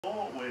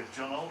With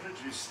John Aldridge,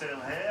 who's still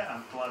here.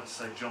 I'm glad to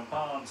say John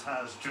Barnes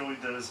has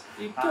joined us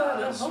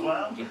as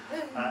well.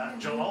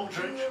 John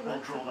Aldridge will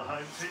draw the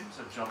home teams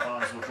and John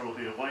Barnes will draw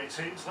the away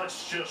teams.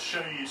 Let's just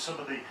show you some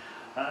of the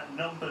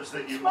numbers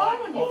that you might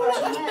want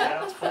to look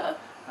out for.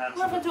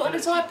 Rather do it on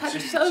his iPad,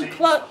 it's so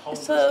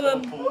close. You're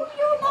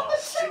number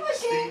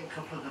 16,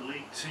 couple of the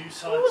League Two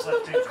sides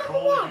left in.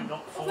 Crawley, who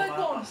knocked form out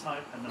last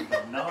night, and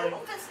number 9.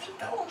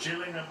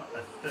 Gillingham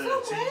at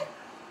 13.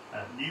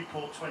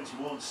 Newport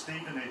 21,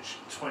 Stevenage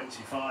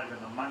 25,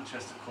 and the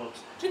Manchester clubs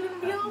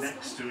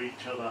next to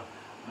each other,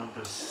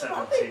 numbers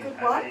 17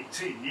 and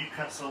 18.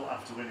 Newcastle,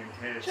 after winning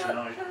here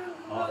tonight,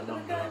 are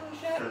number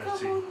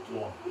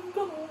 31.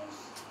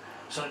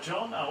 So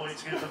John, I want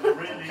to give them a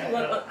really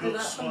good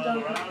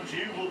swirl around.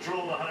 You will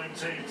draw the home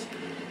teams,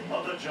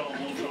 other John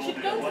will draw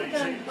the away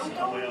teams,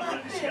 and we are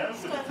ready to go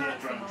with the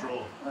third round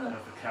draw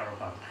of the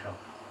Carabao Cup.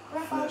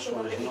 First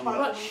one is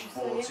number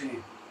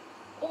 14.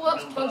 Oh,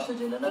 that's close to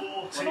doing it.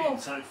 14.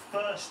 So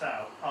first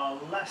out are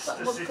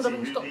Leicester City,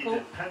 who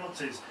needed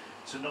penalties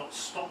to knock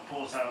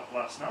Stockport out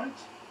last night.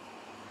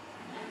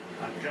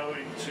 And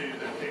going to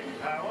the King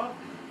Power.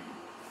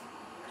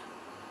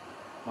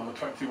 Number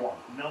 21.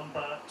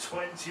 Number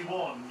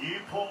 21,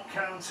 Newport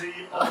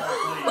County of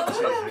League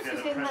 2. They get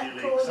a Premier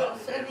League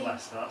side in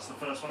Leicester. That's the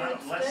first one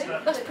out. Leicester.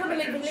 That's Premier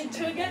League in League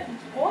 2 again.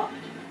 What?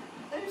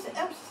 Who's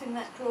else is in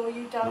that draw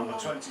you don't Number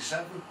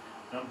 27.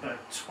 Number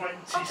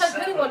 27, I'll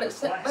take anyone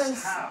except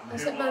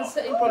Man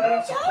City.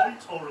 Without a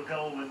point or a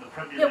goal in the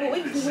Premier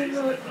League this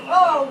season.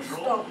 Oh,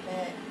 stop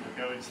it.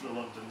 Going to the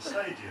London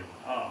Stadium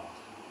are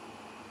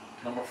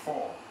Number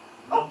 4.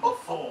 Number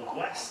 4,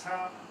 West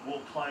Ham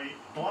will play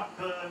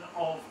Blackburn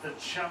of the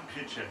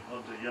Championship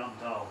under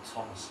Yandal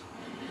Thomason.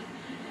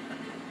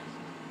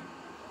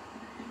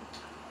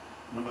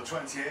 Number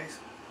 28.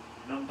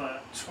 Number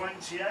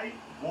 28,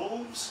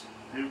 Wolves,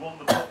 who won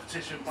the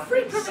competition back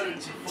in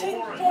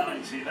 1974 and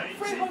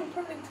 1980.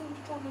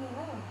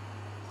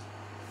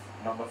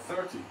 Number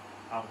 30.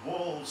 And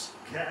Wolves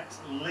get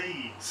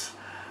Leeds.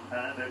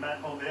 They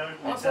met on the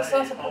opening day of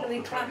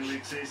the Premier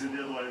League season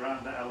the other way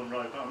around at Ellen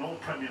Road, but an all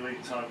Premier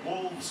League tie.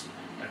 Wolves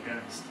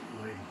against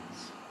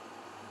Leeds.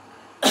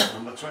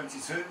 Number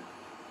 22.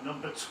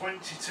 Number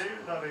 22,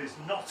 that is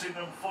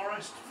Nottingham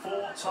Forest,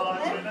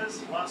 4-time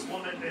winners. Last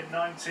won it in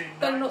 1990.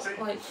 They're not like,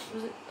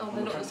 was it? Oh,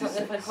 they're not the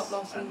FA Cup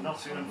last season. And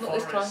Nottingham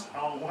Forest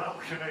are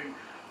welcoming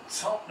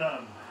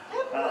Tottenham.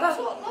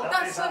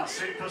 That is our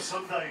Super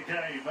Sunday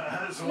game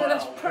as well. No,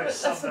 that's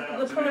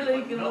the Premier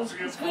League.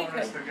 Nottingham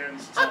Forest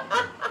against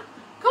Tottenham.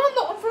 Come on,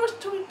 Nottingham Forest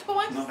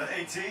twice. Number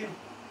 18.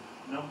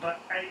 Number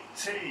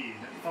 18,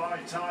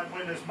 5-time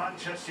winners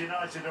Manchester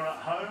United are at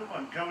home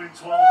and going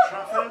to Old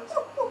Trafford.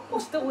 We'll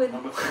still win.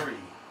 Number 3.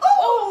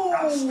 Oh!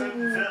 Aston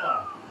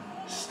Villa.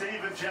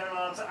 Steven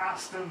Gerrard's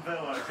Aston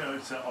Villa go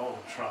to Old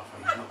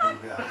Trafford. Not going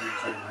to be that.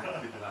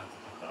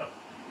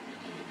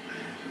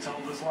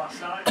 Told us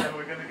last night they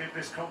were going to give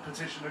this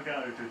competition a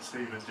go, did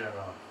Steven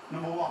Gerrard.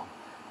 Number 1.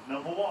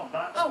 Number 1,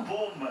 that's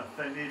Bournemouth.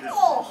 They needed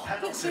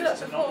penalties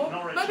to knock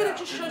Norwich maybe they out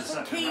just in show the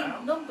some second key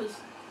round. numbers.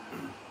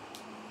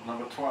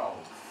 Number 12.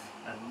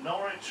 And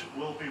Norwich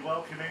will be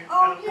welcoming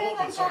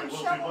Bournemouth, will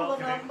be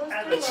welcoming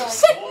Everton. You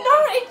said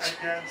Norwich!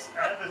 Against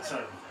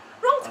Everton.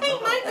 Wrong team,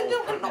 mate. They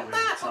don't knock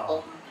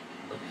that.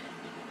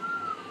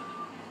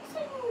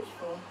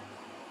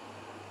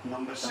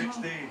 Number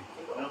 16.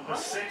 Number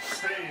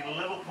 16,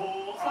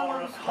 Liverpool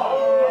are at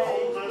home. The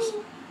holders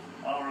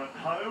are at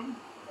home.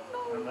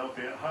 And they'll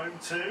be at home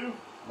too.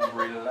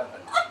 Number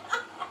 11.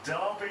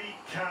 Derby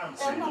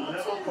County,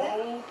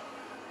 Liverpool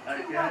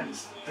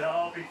against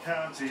Derby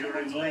County, who are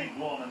in League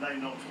 1, and they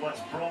knocked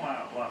West Brom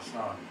out last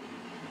night.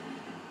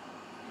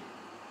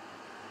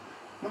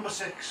 Number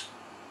 6.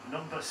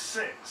 Number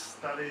 6,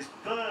 that is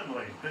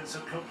Burnley.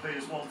 Vincent Kompany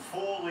has won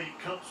 4 League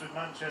Cups with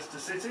Manchester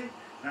City,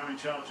 now in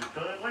charge of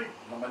Burnley.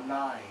 Number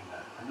 9.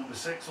 And number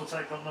 6 will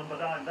take on number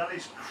 9. That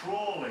is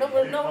Crawley,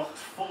 Number who knocked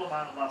Fulham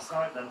out last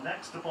night. They're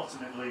next to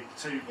bottom in League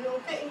 2. You're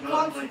getting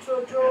closer to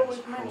a draw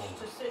with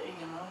Manchester City,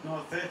 you know.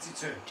 Number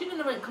 32. Do you know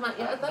they haven't come out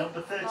yet, have they?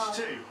 Number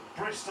 32,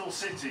 Bristol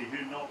City,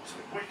 who knocked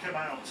Wickham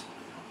out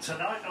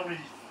tonight. Only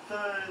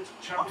third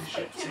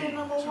championship team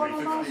to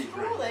reach League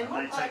 3. And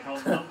they take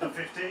on number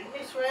 15, and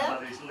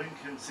that is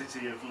Lincoln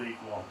City of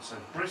League 1. So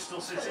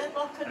Bristol City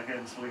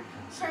against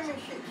Lincoln City.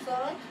 Premiership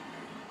side.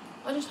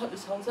 I just hope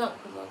this holds up.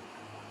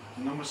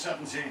 Number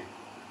 17.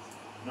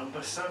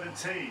 Number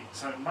 17.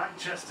 So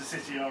Manchester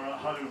City are at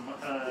home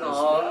as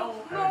well.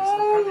 And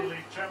the Premier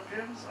League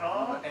champions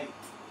are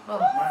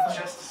Number 8.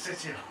 Manchester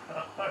City are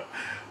at home.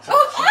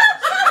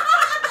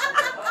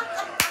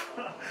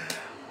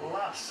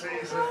 Last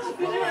season.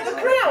 The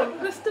crowd,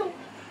 they're still.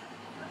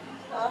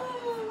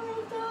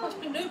 Oh, well done. Must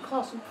be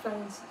Newcastle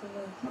fans.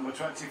 Number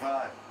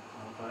 25.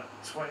 Number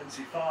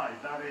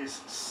 25, that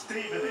is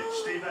Stevenage.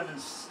 Steve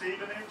Evans,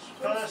 Stevenage.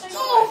 First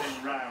time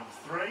in round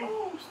 3.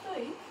 Oh,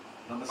 Steve.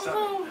 Number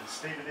 7. And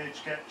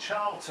Stevenage get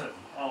Charlton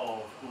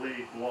of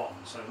League 1.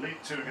 So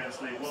League 2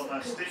 against League 1.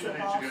 That's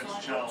Stevenage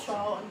against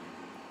Charlton.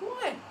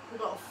 Why?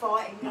 We've got a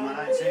fighting Number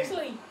game. 19.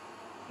 Easily.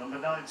 Number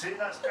 19,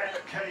 that's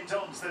MK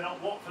Dons. They're not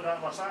Watford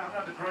out last night. Haven't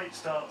had a great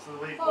start to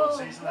the League One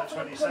season. They're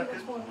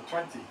 22nd. Number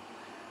 20.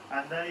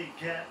 And they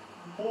get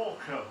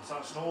Morecambe. So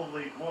that's an all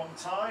League One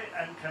tie.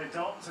 MK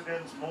Dons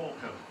against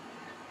Morecambe.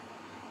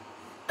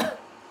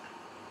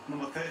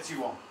 Number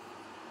 31.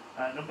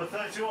 Number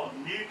 31,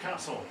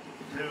 Newcastle,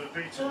 who have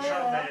beaten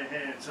Tranmere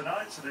here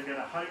tonight, so they get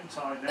a home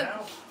tie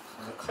now.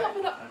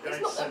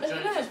 Against St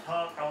James's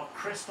Park are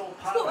Crystal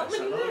Palace,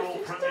 another all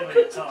Premier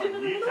League tie.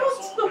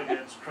 Newcastle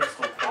against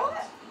Crystal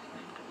Palace.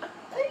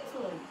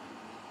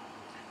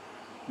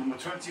 Number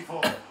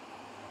 24.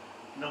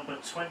 Number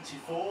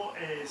 24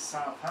 is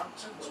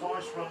Southampton,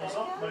 twice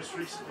runners-up, most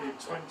recently in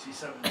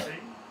 2017.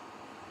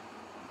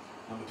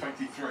 Number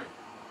 23.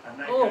 And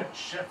they get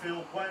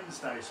Sheffield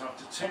Wednesday, so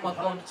after two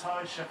home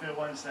ties, Sheffield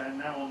Wednesday are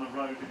now on the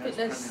road against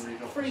Premier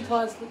League opposition. 3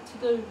 ties to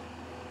do.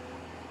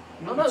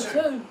 Number 2.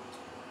 2.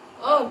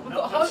 Oh, we've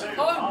got home.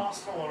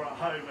 Arsenal are at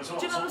home as well.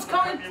 Do you know who's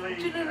coming? Do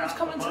you know who's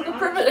coming to the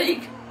Premier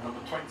League? Number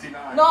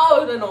 29.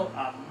 No, they're not.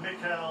 And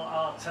Mikel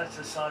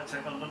Arteta's side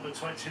take on number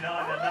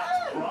 29, and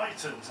that's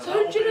Brighton. So So that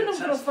will who do you be a know test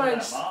they're for gonna them.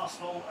 face?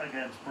 Arsenal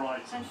against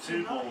Brighton.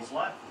 2 balls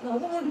left. No,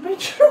 they've already been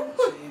through.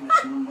 Team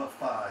is number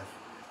 5.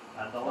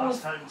 And the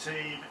last home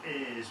team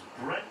is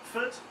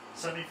Brentford,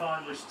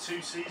 semi-finalists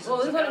 2 seasons Well,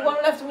 there's ago. only one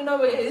left and we know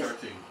who it is.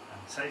 13.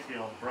 And taking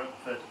on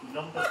Brentford,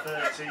 number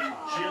 13,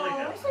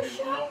 Gillingham, It's a who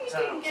shame knocked you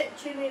didn't out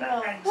get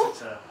Gillingham.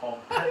 Exeter on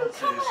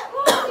penalties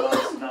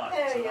last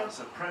night. So that's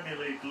a Premier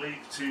League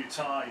 2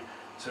 tie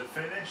to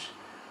finish.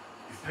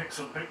 You've picked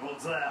some big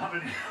ones there,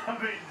 haven't you? I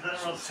mean, there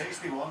are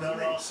Tasty ones.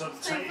 There are some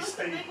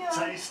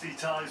tasty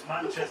ties.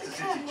 Manchester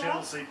City,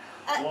 Chelsea,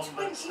 one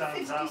that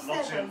stands out.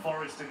 Nottingham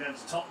Forest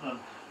against Tottenham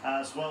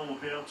as well. We'll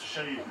be able to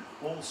show you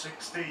all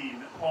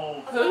 16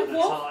 of the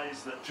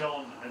ties that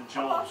John and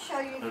John I'll show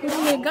you. have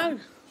There you go.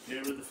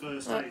 here in the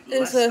first Right, eight.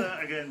 here's Leicester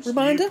a against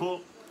reminder.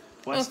 Newport.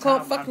 West can't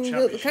Ham fucking and do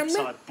it with the Championship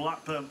camera. side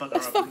Blackburn, but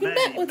That's there are fucking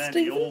many, backwards, many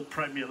Stephen. all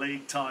Premier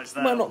League ties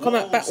there. Might not come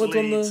out Wolves, backwards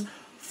on the Leeds,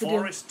 video.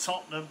 Forest,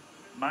 Tottenham,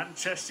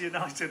 Manchester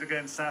United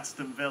against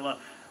Aston Villa,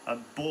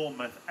 and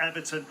Bournemouth,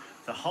 Everton.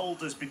 The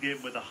holders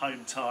begin with a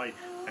home tie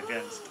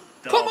against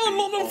Derby. Come on,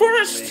 Nottingham of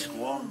Forest! League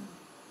One.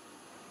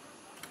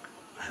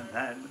 And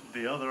then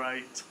the other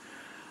 8.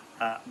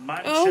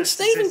 Manchester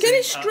Stephen, City get it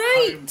at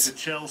straight. home to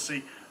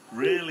Chelsea.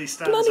 Really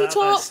stands Bloody out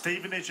there. top.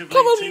 Stevenage of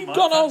Come League on, 2 you might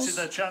donos. fancy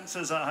their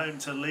chances at home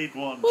to League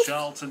 1. What?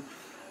 Charlton,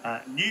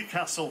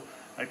 Newcastle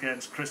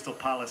against Crystal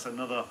Palace,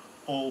 another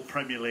all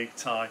Premier League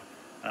tie,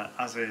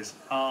 as is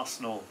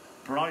Arsenal,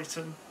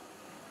 Brighton,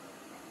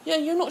 Yeah,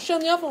 you're not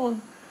showing the other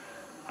one.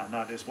 and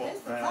that is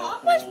what they're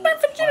Where's all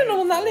Brentford playing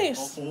on that for.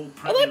 list? All Are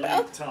Premier they-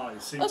 League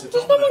ties seem to Does no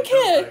one dominate,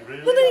 care? don't They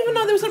they, really? didn't even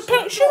know there was a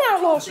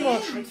shootout last It's a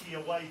night. tricky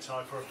away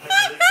tie for a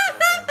Premier League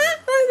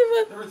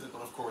tie. There isn't,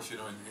 but of course, you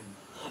know,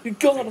 You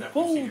gotta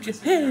hold your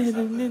head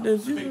and then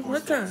do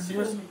what time. I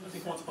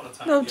think once upon a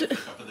time, No, they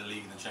picked up in the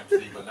league and the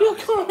Champions League, but You now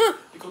it's can't.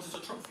 because it's a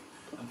trophy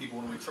and people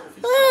want to win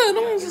trophies. Ah, So, no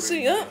one yeah, wants to they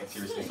see really that. take it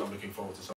seriously, so I'm looking forward to